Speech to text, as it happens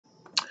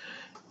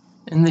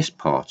In this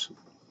part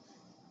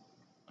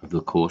of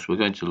the course, we're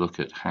going to look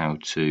at how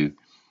to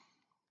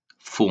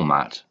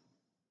format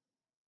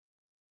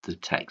the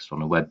text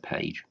on a web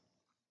page.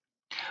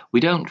 We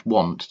don't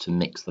want to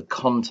mix the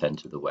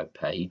content of the web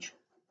page,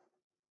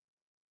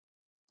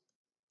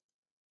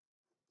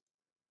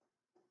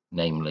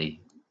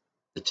 namely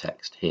the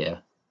text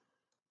here.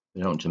 We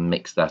don't want to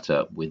mix that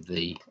up with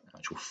the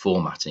actual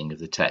formatting of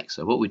the text.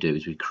 So what we do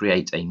is we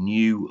create a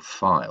new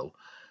file.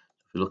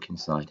 If we look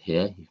inside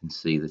here, you can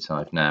see that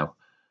I've now,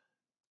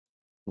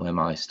 where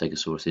my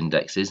Stegosaurus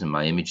index is and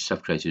my images,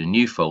 I've created a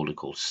new folder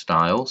called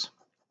styles.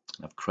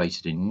 I've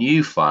created a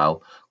new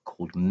file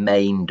called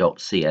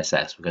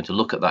main.css. We're going to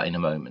look at that in a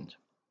moment.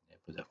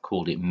 But I've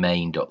called it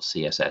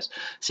main.css.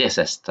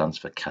 CSS stands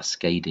for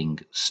Cascading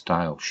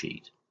Style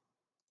Sheet.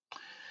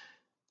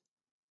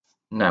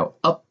 Now,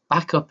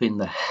 back up in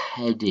the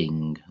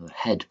heading, the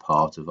head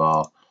part of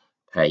our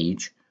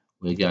page,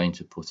 we're going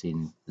to put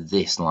in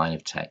this line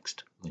of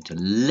text. We're going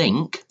to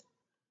link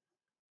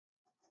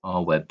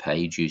our web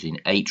page using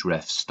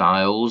href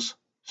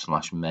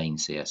styles/main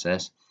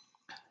CSS.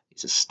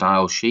 It's a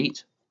style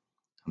sheet,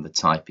 and the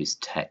type is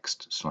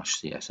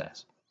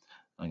text/CSS.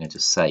 I'm going to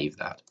save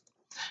that.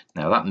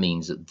 Now that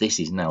means that this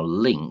is now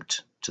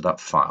linked to that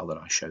file that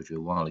I showed you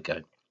a while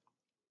ago.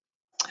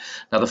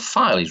 Now the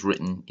file is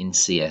written in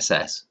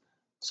CSS,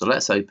 so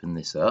let's open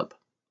this up.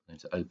 I'm going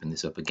to open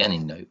this up again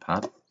in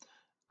Notepad,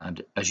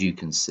 and as you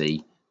can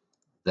see,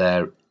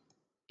 there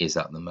is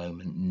at the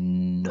moment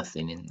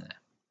nothing in there.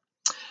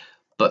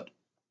 But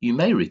you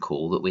may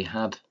recall that we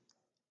had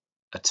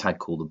a tag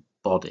called the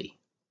body,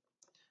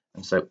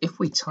 and so if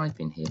we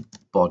type in here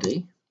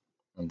body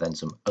and then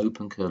some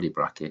open curly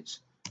brackets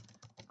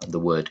and the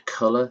word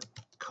color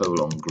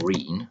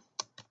 :green,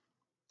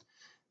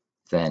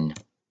 then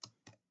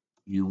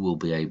you will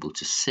be able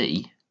to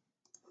see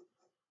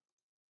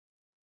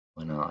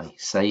when I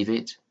save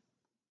it.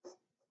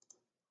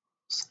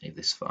 Save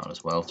this file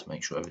as well to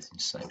make sure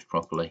everything's saved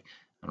properly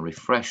and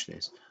refresh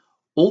this.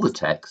 All the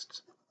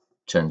text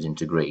turns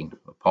into green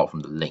apart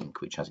from the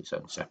link, which has its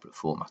own separate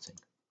formatting.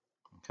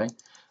 Okay,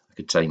 I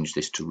could change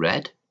this to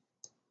red.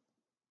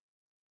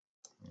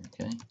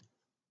 Okay,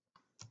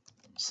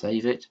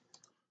 save it,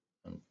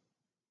 and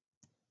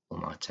all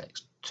my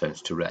text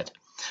turns to red.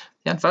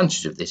 The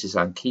advantage of this is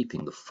I'm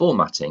keeping the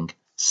formatting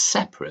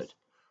separate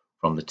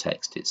from the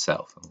text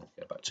itself. I'm going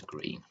to go back to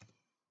green.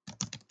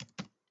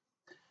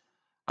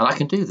 And I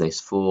can do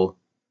this for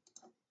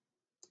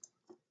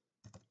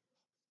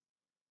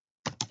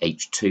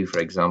H2, for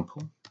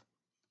example.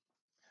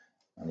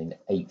 And in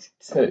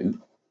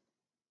H2,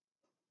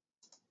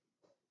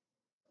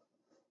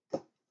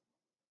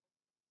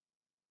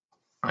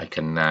 I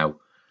can now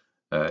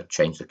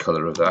change the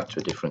color of that to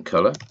a different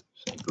color,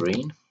 say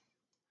green.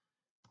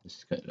 This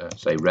is going to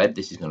say red.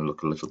 This is going to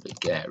look a little bit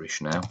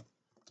garish now.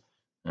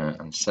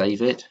 And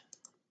save it.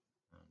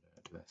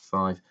 Do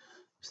F5.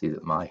 See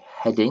that my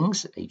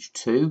headings,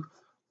 H2,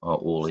 are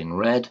all in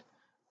red,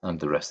 and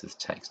the rest of the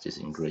text is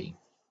in green.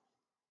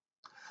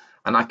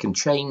 And I can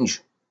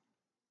change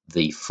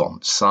the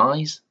font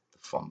size, the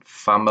font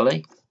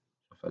family.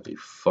 If I do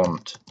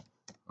font-size,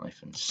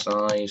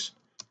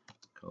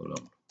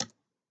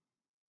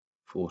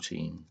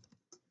 14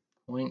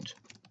 point.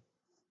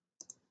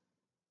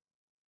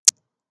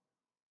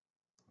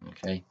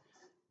 Okay,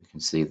 we can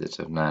see that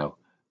now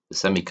the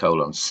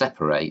semicolon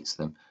separates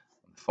them,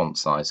 and the font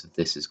size of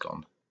this has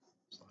gone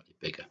slightly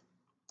bigger.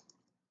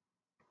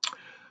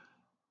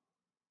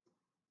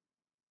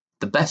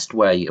 The best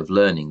way of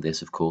learning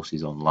this, of course,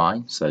 is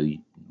online. So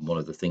one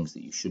of the things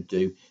that you should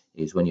do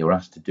is when you're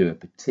asked to do a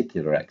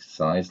particular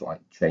exercise,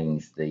 like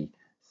change the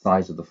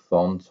size of the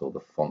font or the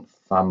font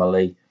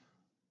family,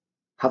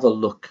 have a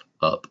look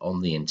up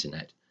on the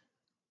internet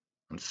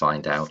and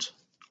find out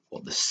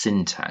what the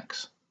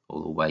syntax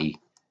or the way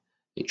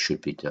it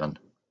should be done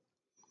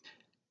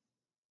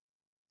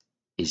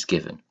is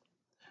given.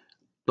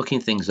 Looking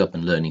things up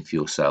and learning for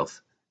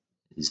yourself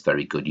is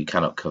very good. You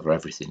cannot cover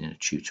everything in a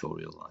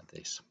tutorial like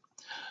this,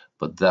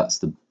 but that's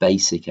the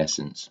basic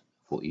essence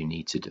of what you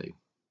need to do.